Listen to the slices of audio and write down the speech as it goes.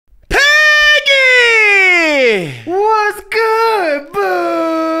Peggy! What's good, boo?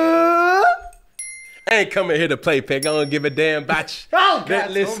 I ain't coming here to play, Peggy. I don't give a damn about you. Oh,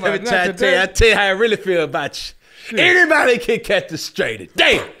 God. Listen, let me try to tell you. I tell you how I really feel about you. Anybody can catch the straight.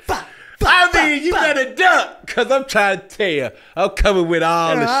 Damn. I mean, you better duck, because I'm trying to tell you. I'm coming with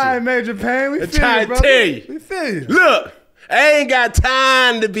all the shit. All right, Major Payne. We feel you, trying to tell you. We feel you. Look, I ain't got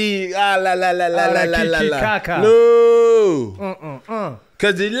time to be la. No.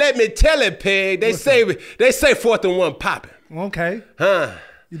 Because let me tell it, Peg, they say 4th&1 popping. Okay. Huh?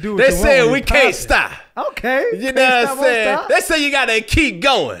 You do what they you say want we can't stop. Okay. You know what I'm saying? They say you gotta keep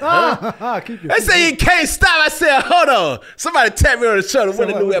going. They say you can't stop. I said, hold on. Somebody tap me on the shoulder when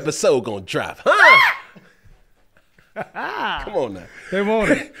the new episode gonna drop. Huh? Come on now. They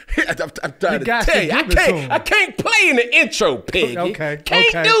want it. I'm trying to tell you. I can't play in the intro, Peggy. Okay.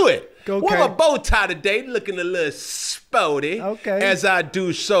 Can't do it. Okay. Wear my bow tie today, looking a little sporty. Okay. As I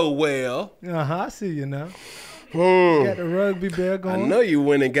do so well. I see you now. You got the rugby bear going. I know you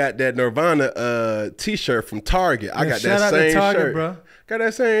went and got that Nirvana t-shirt from Target. I got that same shirt. Bro. Got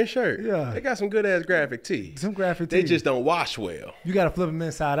that same shirt. Yeah. They got some good ass graphic tees. Some graphic tees. They just don't wash well. You got to flip them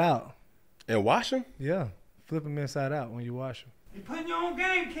inside out. And wash them? Yeah. Flip them inside out when you wash them. You putting your own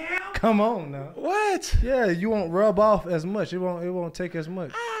game, Cam. Come on now. What? Yeah, you won't rub off as much. It won't take as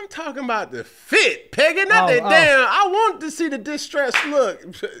much. I'm talking about the fit, Peggy, not the damn. I want to see the distressed look.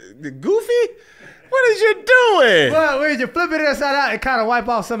 The goofy? What is you doing? Well, when you flip it inside out, it kind of wipe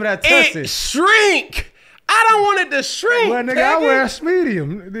off some of that tussie. It shrink. I don't want it to shrink, well, nigga, Peggy. I wear a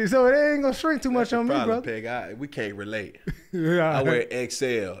medium, so it ain't gonna shrink too much on me, bro. Peggy, we can't relate. Yeah, I wear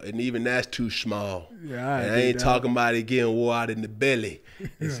XL, and even that's too small. Yeah, and I ain't talking about it getting wore out in the belly.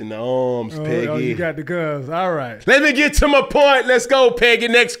 It's in the arms, Peggy. Oh, you got the cubs. All right. Let me get to my point. Let's go, Peggy.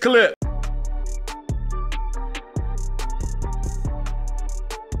 Next clip.